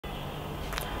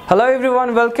Hello everyone,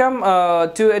 welcome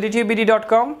to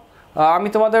editubd.com. আমি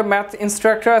তোমাদের math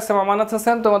instructor আসলাম আমানত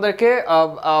হোসেন। তোমাদেরকে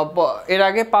এর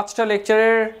আগে 5টা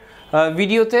লেকচারের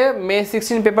ভিডিওতে মে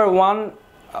 16 পেপার 1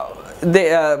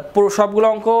 পুরো সবগুলো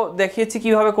অঙ্ক দেখিয়েছি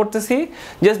কিভাবে করতেছি।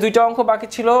 জাস্ট দুইটা অঙ্ক বাকি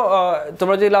ছিল,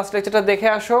 তোমরা যে লাস্ট লেকচারটা দেখে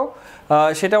আসো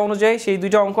সেটা অনুযায়ী সেই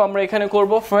দুইটা অঙ্ক আমরা এখানে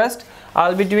করব। First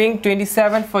I'll be doing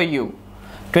 27 for you.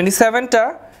 27টা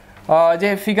যে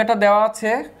ফিগারটা দেওয়া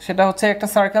আছে সেটা হচ্ছে একটা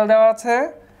সার্কেল দেওয়া আছে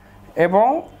এবং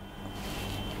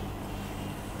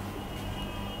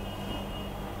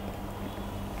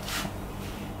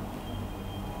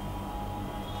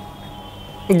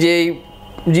যে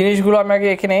জিনিসগুলো আমি আগে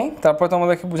এঁকে নেই, তারপর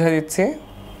তোমাদেরকে বুঝাই দিচ্ছি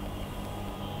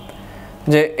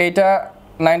যে এটা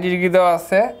 90 ডিগ্রি দেওয়া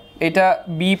আছে, এটা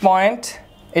বি পয়েন্ট,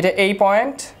 এটা এই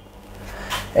পয়েন্ট,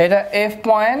 এটা এফ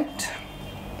পয়েন্ট,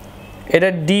 এটা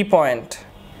ডি পয়েন্ট,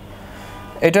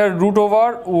 এটা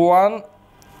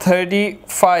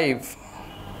 √135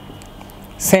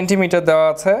 সেন্টিমিটার দেওয়া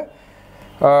আছে।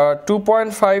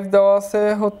 2.5 দেওয়া আছে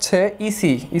হচ্ছে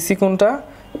ইসি কোনটা,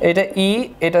 এটা ই,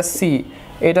 এটা সি,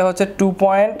 এটা হচ্ছে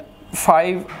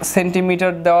 2.5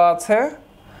 সেন্টিমিটার দেওয়া আছে।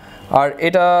 আর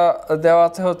এটা দেওয়া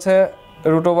আছে হচ্ছে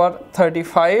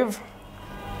 √35।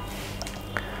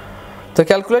 তো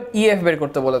ক্যালকুলেট ইএফ বের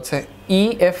করতে বলেছে,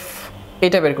 ইএফ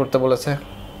এটা বের করতে বলেছে,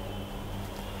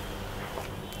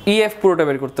 ইএফ পুরোটা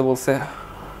বের করতে বলছে।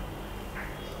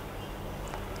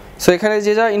 সো এখানে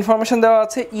যে যা ইনফরমেশন দেওয়া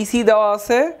আছে, ইসি দেওয়া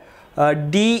আছে,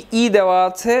 ডিই দেওয়া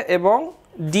আছে এবং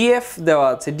ডিএফ দেওয়া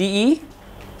আছে, ডিই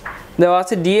দেওয়া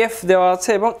আছে, ডিএফ দেওয়া আছে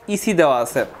এবং ইসি দেওয়া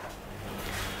আছে।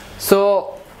 সো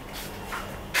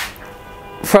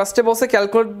ফার্স্টে বলছে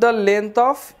calculate the length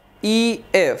of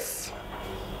EF.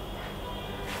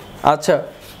 আচ্ছা,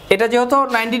 এটা যেহেতু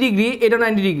 90 ডিগ্রি, এটা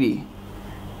 90 ডিগ্রি,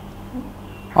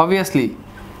 অবভিয়াসলি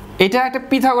এটা একটা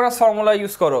পিথাগোরাস ফর্মুলা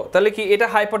ইউজ করো, তাহলে কি এটা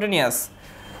হাইপোটেনিয়াস,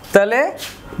 তাহলে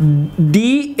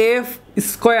DF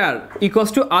square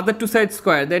equals to other two side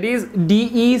square, that is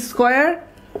DE square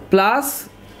plus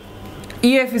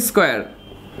EF square.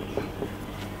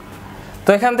 তো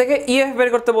এখান থেকে ইএফ বের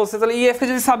করতে বলছে, তাহলে ইএফ কে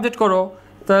যদি সাবজেক্ট করো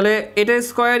তাহলে এটা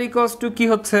স্কোয়ার ইকুয়ালস টু কি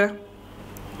হচ্ছে,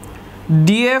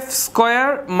 DF square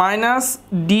minus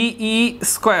DE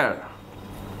square.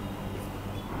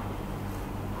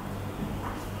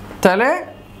 তাহলে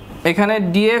এখানে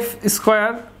ডিএফ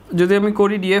স্কোয়ার যদি আমি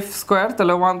করি, ডিএফ স্কোয়ার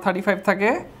তাহলে 135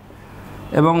 থাকে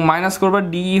এবং মাইনাস করবা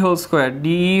DE whole square,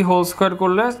 DE whole square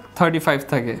করলে 35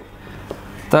 থাকে,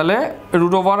 তাহলে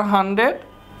 √100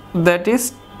 দ্যাট ইজ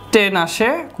 10 আসে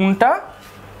কোনটা,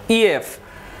 ইএফ।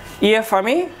 ইএফ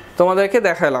আমি তোমাদেরকে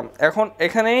দেখালাম। এখন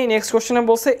এখানেই নেক্সট কোশ্চেনে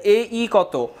বলছে এই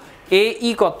কত,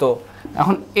 এই কত।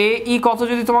 এখন এই কত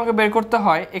যদি তোমাকে বের করতে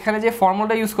হয়, এখানে যে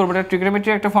ফর্মুলাটা ইউজ করবো, এটা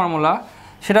ট্রিগোনোমেট্রির একটা ফর্মুলা,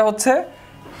 সেটা হচ্ছে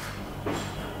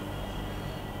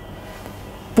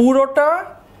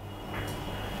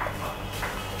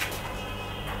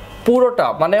পুরোটা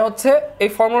মানে হচ্ছে এই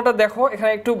ফর্মুলাটা দেখো,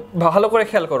 এখানে একটু ভালো করে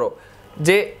খেয়াল করো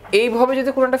যে এইভাবে যদি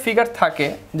কোনো একটা ফিগার থাকে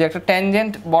যে একটা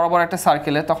ট্যানজেন্ট বরাবর একটা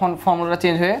সার্কেলে, তখন ফর্মুলাটা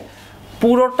চেঞ্জ হয়ে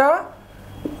পুরোটা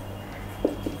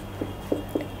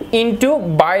ইনটু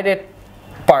বাইরের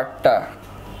পার্টটা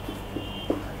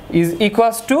ইজ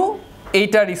ইকুয়ালস টু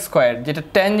এইটার স্কোয়ার, যেটা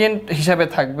ট্যানজেন্ট হিসাবে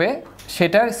থাকবে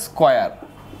সেটার স্কোয়ার।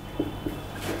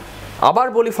 আবার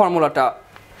বলি ফর্মুলাটা,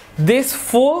 this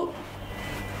full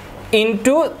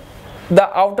into the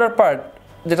outer part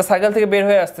যেটা সার্কেল থেকে বের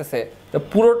হয়ে আসতেছে, তো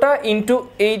পুরোটা ইনটু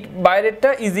এই বাইরেরটা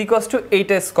ইজ ইকুয়ালস টু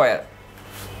এইটা স্কোয়ার।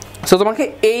 সো তোমাকে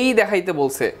এই দেখাইতে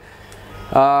বলছে,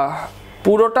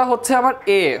 পুরোটা হচ্ছে আমার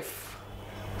এফ,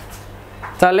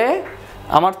 তাহলে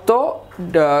আমার তো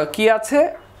কি আছে,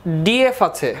 ডিএফ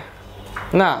আছে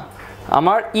না,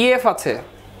 আমার ইএফ আছে,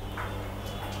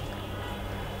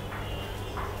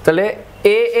 তাহলে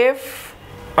এএফ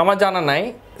আমার জানা নাই,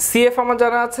 সিএফ আমার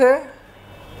জানা আছে,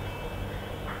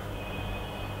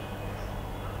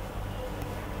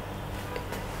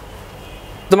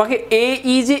 তোমাকে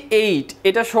এই যে 8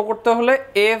 এটা শো করতে হলে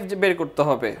এফ বের করতে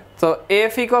হবে। তো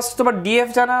এফ ইকুয়ালস তোমার ডিএফ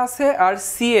জানা আছে আর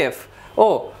সিএফ। ও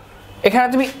এখানে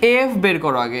তুমি এফ বের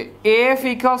করো আগে, এফ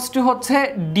ইকুয়ালস টু হচ্ছে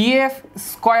DF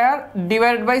square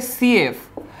divided by CF.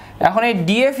 এখন এই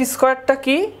ডিএফ স্কোয়ারটা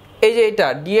কি, এই যে এটা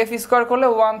ডিএফ স্কোয়ার করলে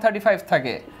 135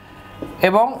 থাকে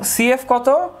এবং সিএফ কত,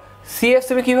 সিএফ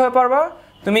তুমি কীভাবে পারবা,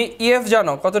 তুমি ইএফ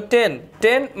জানো কত,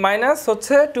 10 মাইনাস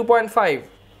হচ্ছে 2.5,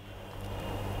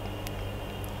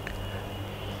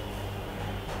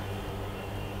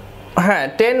 হ্যাঁ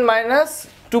 10 মাইনাস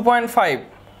 2.5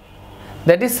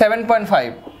 দ্যাট ইজ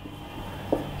 7.5।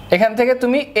 এখান থেকে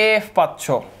তুমি এএফ পাচ্ছ।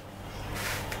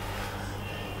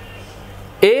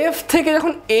 এফ থেকে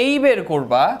যখন এই বের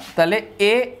করবা তাহলে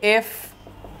এএফ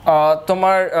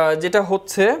তোমার যেটা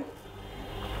হচ্ছে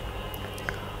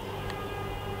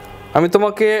আমি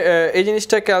তোমাকে এই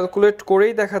জিনিসটা ক্যালকুলেট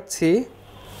করেই দেখাচ্ছি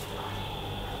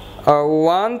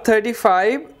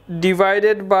 135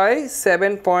 ডিভাইডেড বাই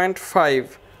 7.5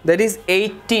 দ্যাট ইজ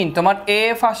 18 তোমার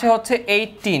এফ আসে হচ্ছে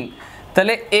 18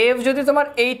 তাহলে এফ যদি তোমার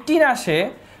 18 আসে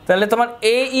তাহলে তোমার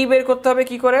এ ই বের করতে হবে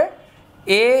কি করে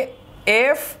A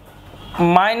F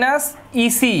minus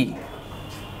EC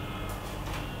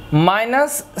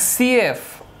minus CF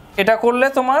এটা করলে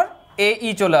তোমার এ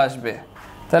ই চলে আসবে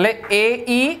তাহলে এ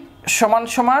ই সমান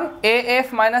সমান A F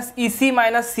minus EC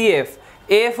minus CF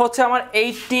F হচ্ছে আমার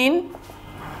 18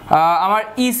 আমার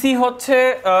ইসি হচ্ছে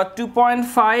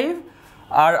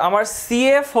 2.5 আর আমার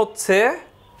সিএফ হচ্ছে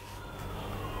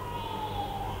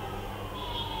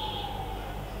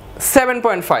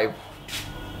 7.5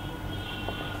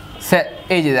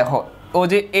 এই যে দেখো ও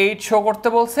যে 8 শো করতে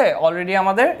বলছে অলরেডি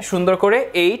আমাদের সুন্দর করে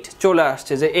 8 চলে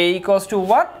আসছে যে a equals to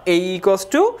what a equals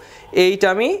to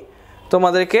 8 আমি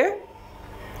তোমাদেরকে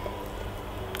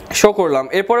শো করলাম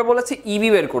এরপরে বলেছি ইবি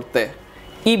বের করতে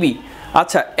ইবি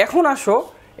আচ্ছা এখন আসো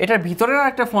এটার ভিতরের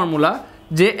একটা ফর্মুলা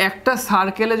যে একটা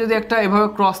সার্কেলে যদি একটা এভাবে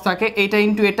ক্রস থাকে এটা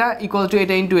ইনটু এটা ইকুয়াল টু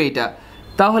এটা ইনটু এইটা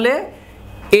তাহলে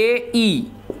এ ই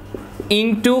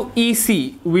into EC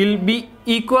will be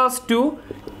equals to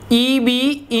ইবি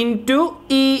into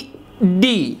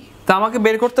ED তা আমাকে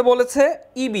বের করতে বলেছে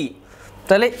ইবি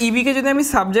তাহলে ইবিকে যদি আমি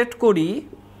সাবজেক্ট করি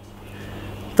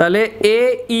তাহলে এ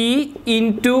ই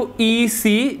into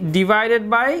EC divided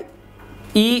by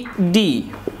ED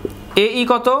এ ই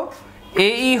কত এ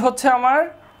ই হচ্ছে আমার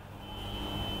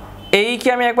এই কি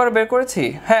আমি একবার বের করেছি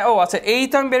হ্যাঁ ও আচ্ছা এই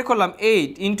তো আমি বের করলাম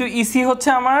 8 ইনটু ইসি হচ্ছে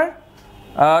আমার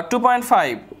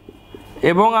 2.5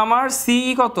 এবং আমার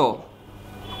সিই কত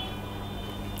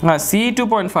হ্যাঁ সি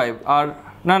 2.5 আর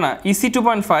না না ইসি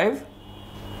 2.5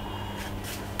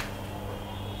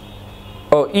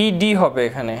 ও ইডি হবে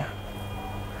এখানে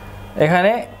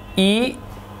এখানে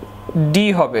ইডি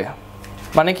হবে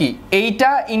মানে কি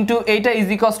এইটা ইনটু এইটা ইজ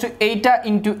ইকুয়ালস টু এইটা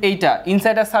ইনটু এইটা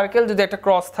ইনসাইড আ সার্কেল যদি একটা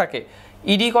ক্রস থাকে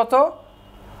ইডি কত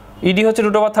ইডি হচ্ছে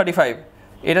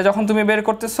 √35 এটা যখন তুমি বের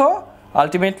করতেছো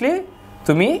আলটিমেটলি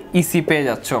তুমি ইসি পেয়ে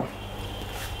যাচ্ছ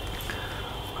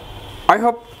আই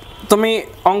হোপ তুমি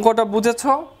অঙ্কটা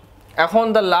বুঝেছো এখন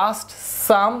the last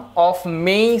some of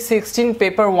May 16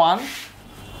 paper 1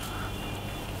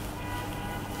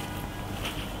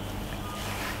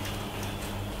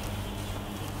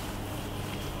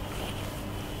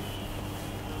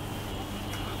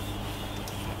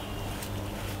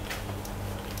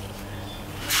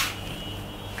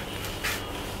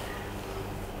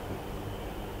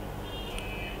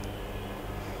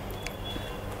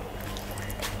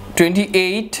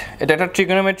 28 এটা একটা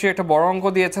ট্রিগোনোমেট্রি একটা বড় অঙ্ক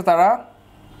দিয়েছে তারা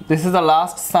this is the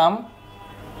last some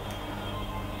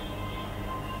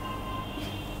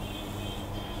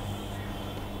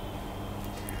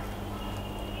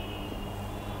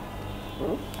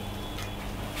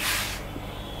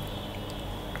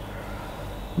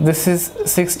this is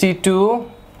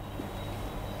 62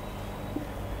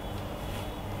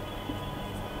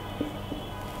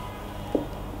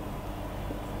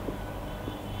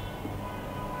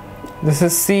 this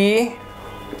is C,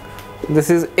 this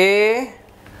is A,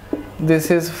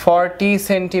 this is 40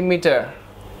 centimeter.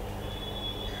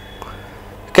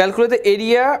 Calculate the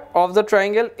area of the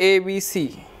triangle ABC.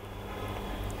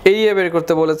 Area বের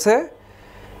করতে বলেছে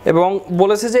এবং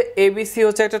বলেছে যে ABC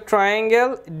হচ্ছে একটা triangle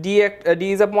D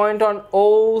is a point on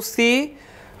OC,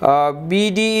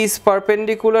 BD is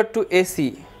perpendicular to AC.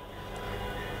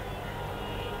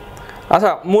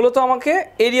 আচ্ছা মূলত আমাকে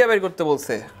এরিয়া বের করতে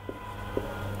বলছে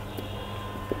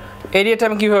এরিয়াটা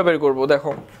আমি কিভাবে বের করব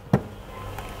দেখো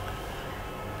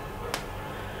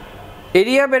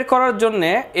এরিয়া বের করার জন্য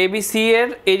এবিসি এর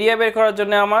এরিয়া বের করার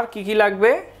জন্য আমার কি কি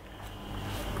লাগবে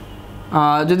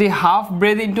যদি half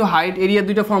breadth into height area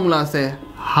দুইটা ফর্মুলা আছে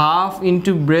half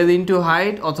into breadth into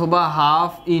height অথবা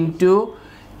half into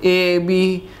A B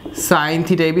sine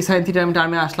theta A B sine theta আমি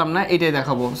টার্মে আসলাম না এটাই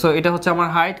দেখাবো সো এটা হচ্ছে আমার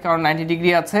হাইট কারণ 90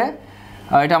 ডিগ্রি আছে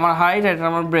এটা আমার হাইট এটা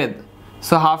আমার breadth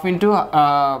so half into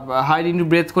height into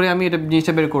breadth করে আমি এটা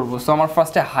জিনিসটা বের করবো সো আমার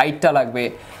ফার্স্টে হাইটটা লাগবে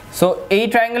সো এই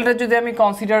ট্রায়াঙ্গেলটা যদি আমি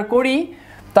কনসিডার করি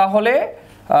তাহলে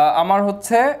আমার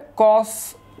হচ্ছে cos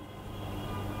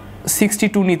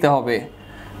 62 নিতে হবে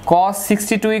cos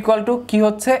 62 ইকুয়াল টু কি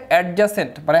হচ্ছে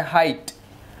অ্যাডজাসেন্ট মানে height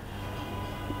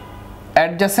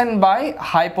adjacent by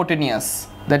hypotenuse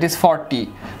that is 40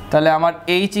 তাহলে আমার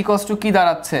h ইকুয়ালস টু কি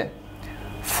দাঁড়াচ্ছে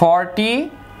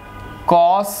 40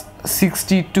 cos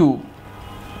 62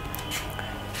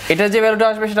 এটা যে ভ্যালুটা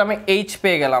আসবে সেটা আমি h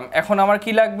পেয়ে গেলাম এখন আমার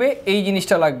কি লাগবে এই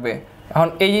জিনিসটা লাগবে এখন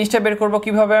এই জিনিসটা বের করব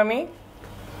কিভাবে আমি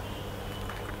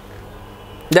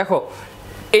দেখো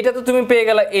এটা তো তুমি পেয়ে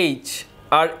গেলা এইচ,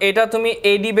 আর এটা তুমি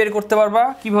এডি বের করতে পারবা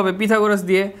কিভাবে? পিথাগোরাস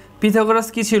দিয়ে। পিথাগোরাস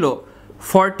কি ছিল?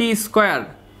 40 স্কোয়ার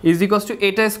ইজ ইকুয়ালস টু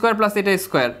এটা স্কোয়ার প্লাস এটা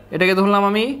স্কোয়ার, এটাকে ধরলাম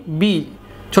আমি বি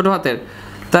ছোট হাতের,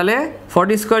 তাহলে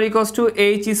 40 square equals to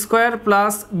H square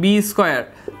plus B square.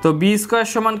 তো বি স্কোয়ার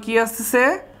সমান কি আসতেছে?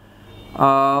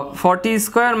 40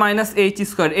 square minus H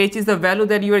square. H is the value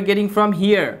that you are getting from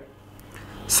here.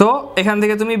 So এখান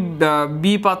থেকে তুমি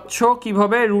বি পাচ্ছ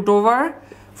কিভাবে? Root over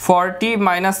 40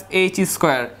 minus H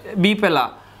square, B পেলা।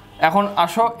 এখন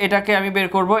আসো এটাকে আমি বের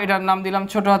করব, এটার নাম দিলাম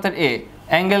ছোট হাতের এ।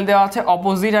 অ্যাঙ্গেল দেওয়া আছে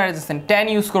অপোজিট আর অ্যাডজেসেন্ট, ট্যান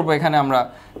ইউজ করবো এখানে আমরা।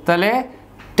 তাহলে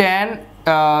ট্যান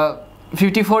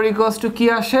 54 ইকুয়ালস টু কি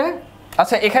আসে?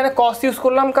 আচ্ছা এখানে কস ইউজ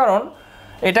করলাম কারণ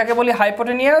এটাকে বলি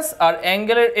হাইপোটেনিয়াস, আর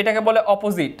অ্যাঙ্গেলের এটাকে বলে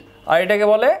অপোজিট, আর এটাকে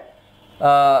বলে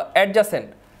অ্যাডজাসেন্ট।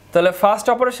 তাহলে ফার্স্ট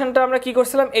অপারেশনটা আমরা কি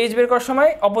করছিলাম? এইচ বের করার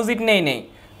সময় অপোজিট নেই,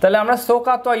 তাহলে আমরা সো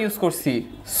কাতোয়া ইউজ করছি।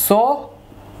 সো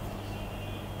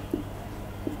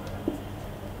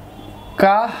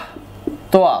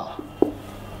কাতোয়া,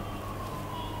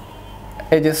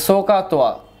 এই যে সো কাতোয়া।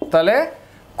 তাহলে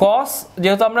কস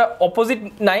যেহেতু আমরা অপোজিট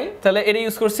নাই, তাহলে এটা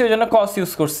ইউজ করছি, ওই জন্য কস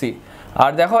ইউজ করছি।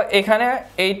 আর দেখো এখানে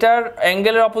এইটার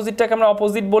অ্যাঙ্গেলের অপোজিটটাকে আমরা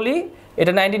অপোজিট বলি,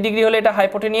 এটা 90 ডিগ্রি হলে এটা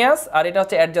হাইপোটেনিয়াস, আর এটা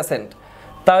হচ্ছে অ্যাডজাসেন্ট।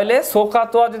 তাহলে সো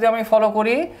কাতোয়া যদি আমি ফলো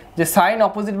করি যে sign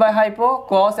opposite by hypo,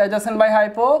 cos adjacent by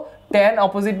hypo, tan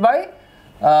opposite by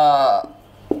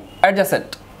adjacent.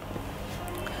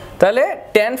 তাহলে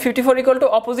ট্যান 54 ইকুয়াল টু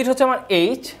অপোজিট হচ্ছে আমার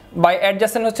এইচ বাই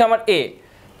অ্যাডজাসেন্ট হচ্ছে আমার এ।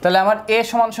 তাহলে আমার এ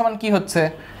সমান সমান কি হচ্ছে?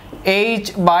 H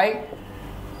by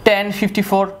tan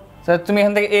 54। তাহলে তুমি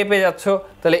এখান থেকে এ পেয়ে যাচ্ছ।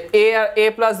 তাহলে এ আর এ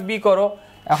প্লাস বি করো।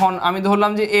 এখন আমি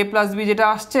ধরলাম যে এ প্লাস বি যেটা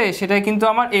আসছে সেটাই কিন্তু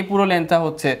আমার এই পুরো লেন্থটা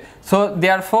হচ্ছে। So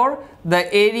therefore the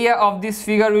area of this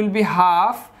figure will be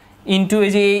half into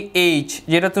এই যে এইচ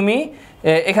যেটা তুমি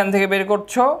এখান থেকে বের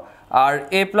করছো, আর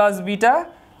এ প্লাস বিটা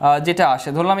যেটা আসে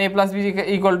ধরলাম এ প্লাস বি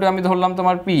ইকুয়াল টু আমি ধরলাম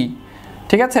তোমার পি,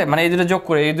 ঠিক আছে? মানে এই দুটো যোগ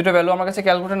করে, এই দুটো ভ্যালু আমার কাছে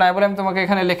ক্যালকুলেটর নাই বলে আমি তোমাকে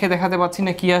এখানে লিখে দেখাতে পারছি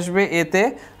না কি আসবে এতে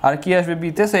আর কি আসবে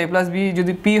বিতে। সো এ প্লাস বি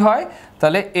যদি পি হয়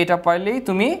তাহলে এটা পাইলেই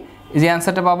তুমি যে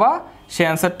অ্যান্সারটা পাবা সেই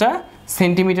অ্যান্সারটা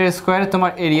সেন্টিমিটার স্কোয়ারে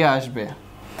তোমার এরিয়া আসবে।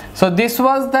 So this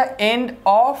was the end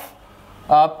of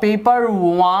paper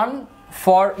 1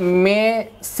 for May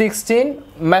 16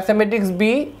 mathematics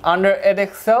B under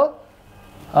Edexcel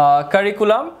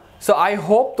curriculum. So I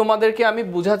hope তোমাদেরকে আমি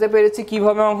বুঝাতে পেরেছি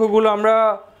কিভাবে অঙ্কগুলো আমরা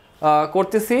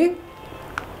করতেছি।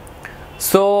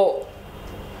 সো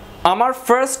আমার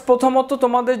প্রথমত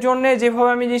তোমাদের জন্য যেভাবে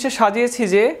আমি জিনিসটা সাজিয়েছি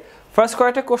যে ফার্স্ট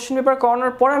কয়েকটা কোশ্চেন পেপার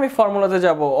করানোর পরে আমি ফর্মুলাতে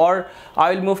যাব, or I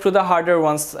will move to the harder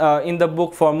once in the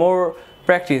book for more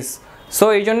practice. So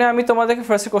এই জন্য আমি তোমাদেরকে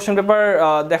ফার্স্ট কোশ্চেন পেপার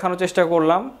দেখানোর চেষ্টা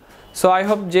করলাম। সো আই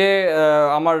হোপ যে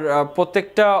আমার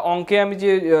প্রত্যেকটা অঙ্কে আমি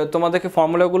যে তোমাদেরকে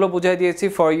ফর্মুলাগুলো বুঝাই দিয়েছি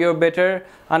for your better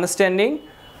understanding.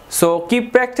 So keep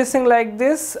practising like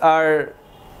this. R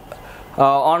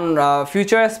on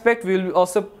future aspect we will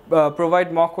also provide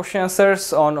mock question answers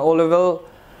on O-level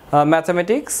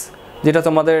mathematics যেটা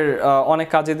তোমাদের অনেক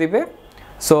কাজে দিবে।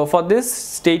 So for this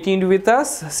stay tuned with us,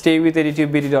 stay with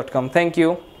editubd.com. Thank you.